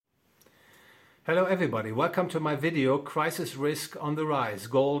Hello everybody, welcome to my video Crisis Risk on the Rise,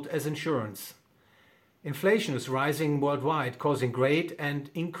 Gold as Insurance. Inflation is rising worldwide, causing great and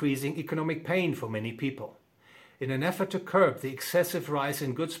increasing economic pain for many people. In an effort to curb the excessive rise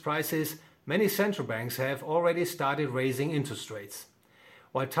in goods prices, many central banks have already started raising interest rates.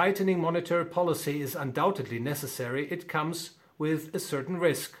 While tightening monetary policy is undoubtedly necessary, it comes with a certain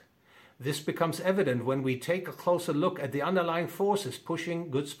risk. This becomes evident when we take a closer look at the underlying forces pushing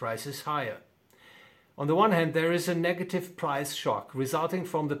goods prices higher. On the one hand, there is a negative price shock resulting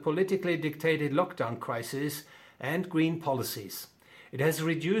from the politically dictated lockdown crisis and green policies. It has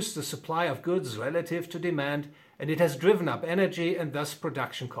reduced the supply of goods relative to demand, and it has driven up energy and thus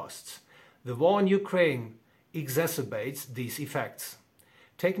production costs. The war in Ukraine exacerbates these effects.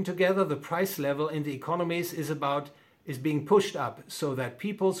 Taken together, the price level in the economies is being pushed up so that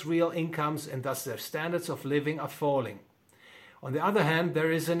people's real incomes and thus their standards of living are falling. On the other hand,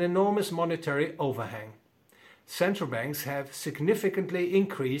 there is an enormous monetary overhang. Central banks have significantly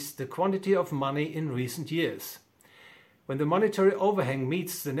increased the quantity of money in recent years. When the monetary overhang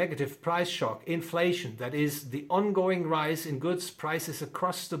meets the negative price shock, inflation, that is, the ongoing rise in goods prices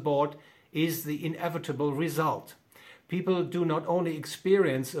across the board, is the inevitable result. People do not only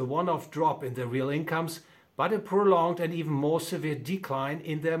experience a one-off drop in their real incomes, but a prolonged and even more severe decline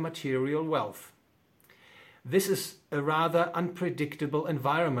in their material wealth. This is a rather unpredictable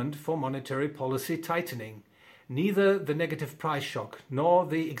environment for monetary policy tightening. Neither the negative price shock nor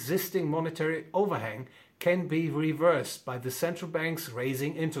the existing monetary overhang can be reversed by the central banks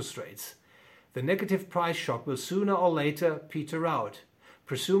raising interest rates. The negative price shock will sooner or later peter out,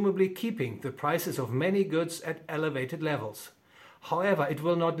 presumably keeping the prices of many goods at elevated levels. However, it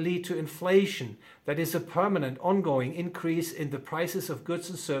will not lead to inflation, that is a permanent ongoing increase in the prices of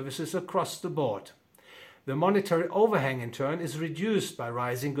goods and services across the board. The monetary overhang in turn is reduced by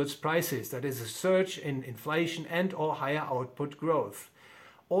rising goods prices, that is a surge in inflation and or higher output growth.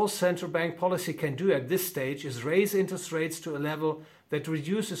 All central bank policy can do at this stage is raise interest rates to a level that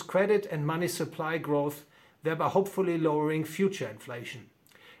reduces credit and money supply growth, thereby hopefully lowering future inflation.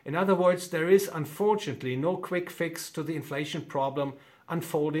 In other words, there is unfortunately no quick fix to the inflation problem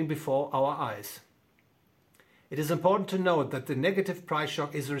unfolding before our eyes. It is important to note that the negative price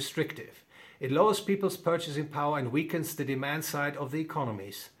shock is restrictive. It lowers people's purchasing power and weakens the demand side of the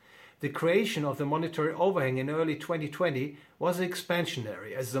economies. The creation of the monetary overhang in early 2020 was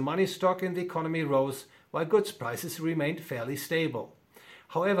expansionary as the money stock in the economy rose while goods prices remained fairly stable.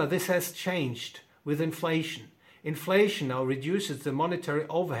 However, this has changed with inflation. Inflation now reduces the monetary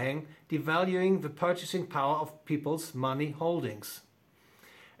overhang, devaluing the purchasing power of people's money holdings.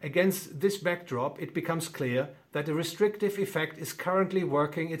 Against this backdrop, it becomes clear that a restrictive effect is currently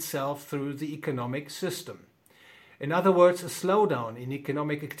working itself through the economic system. In other words, a slowdown in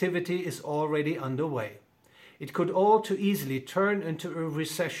economic activity is already underway. It could all too easily turn into a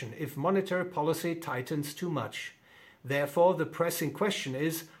recession if monetary policy tightens too much. Therefore, the pressing question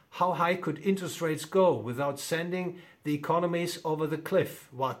is, how high could interest rates go without sending the economies over the cliff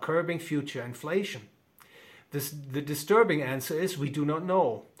while curbing future inflation? The disturbing answer is we do not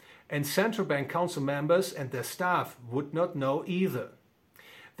know, and central bank council members and their staff would not know either.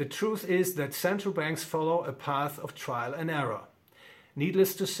 The truth is that central banks follow a path of trial and error.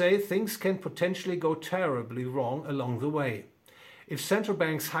 Needless to say, things can potentially go terribly wrong along the way. If central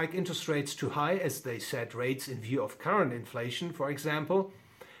banks hike interest rates too high, as they set rates in view of current inflation, for example,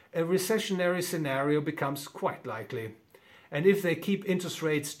 a recessionary scenario becomes quite likely. And if they keep interest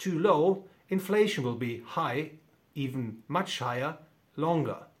rates too low, inflation will be high, even much higher,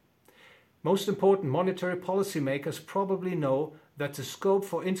 longer. Most important, monetary policymakers probably know that the scope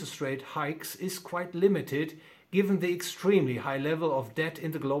for interest rate hikes is quite limited given the extremely high level of debt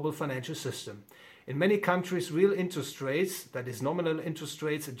in the global financial system. In many countries, real interest rates, that is nominal interest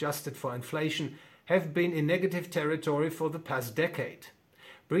rates adjusted for inflation, have been in negative territory for the past decade.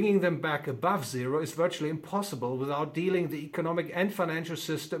 Bringing them back above zero is virtually impossible without dealing the economic and financial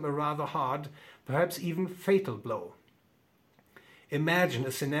system a rather hard, perhaps even fatal blow. Imagine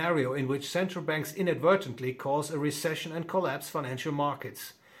a scenario in which central banks inadvertently cause a recession and collapse financial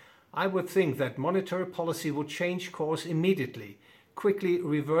markets. I would think that monetary policy would change course immediately, quickly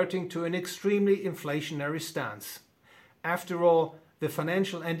reverting to an extremely inflationary stance. After all, the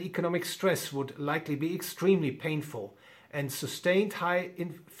financial and economic stress would likely be extremely painful, and sustained high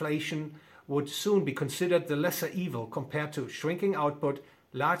inflation would soon be considered the lesser evil compared to shrinking output,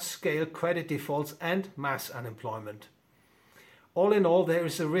 large-scale credit defaults, and mass unemployment. All in all, there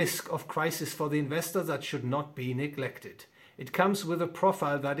is a risk of crisis for the investor that should not be neglected. It comes with a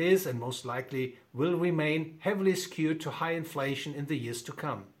profile that is, and most likely will remain, heavily skewed to high inflation in the years to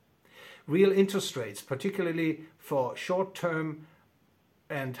come. Real interest rates, particularly for short-term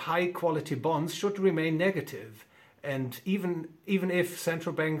and high-quality bonds, should remain negative, and even if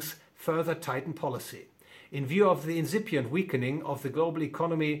central banks further tighten policy. In view of the incipient weakening of the global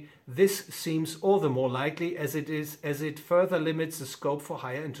economy, this seems all the more likely as it further limits the scope for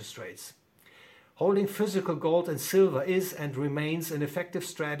higher interest rates. Holding physical gold and silver is and remains an effective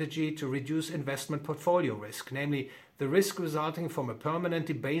strategy to reduce investment portfolio risk, namely the risk resulting from a permanent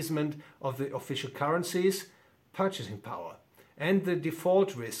debasement of the official currency's purchasing power, and the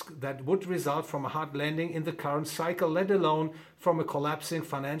default risk that would result from a hard landing in the current cycle, let alone from a collapsing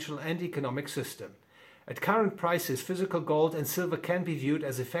financial and economic system. At current prices, physical gold and silver can be viewed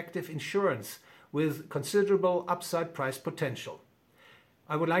as effective insurance with considerable upside price potential.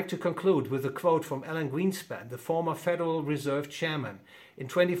 I would like to conclude with a quote from Alan Greenspan, the former Federal Reserve Chairman. In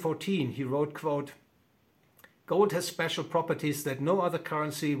 2014, he wrote, quote, "Gold has special properties that no other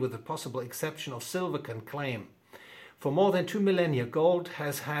currency, with the possible exception of silver, can claim. For more than 2 millennia, gold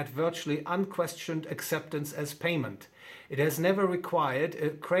has had virtually unquestioned acceptance as payment. It has never required a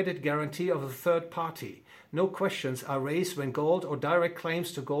credit guarantee of a third party. No questions are raised when gold or direct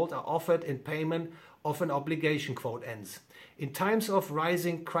claims to gold are offered in payment of an obligation," quote ends. In times of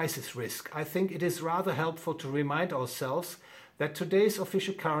rising crisis risk, I think it is rather helpful to remind ourselves that today's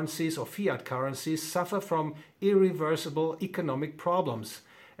official currencies or fiat currencies suffer from irreversible economic problems,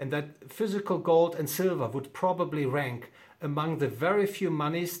 and that physical gold and silver would probably rank among the very few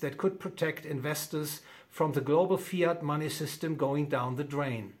monies that could protect investors from the global fiat money system going down the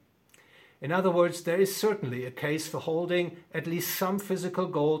drain. In other words, there is certainly a case for holding at least some physical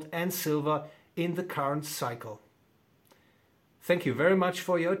gold and silver in the current cycle. Thank you very much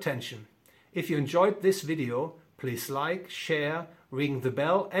for your attention. If you enjoyed this video, please like, share, ring the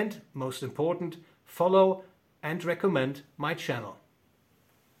bell, and most important, follow and recommend my channel.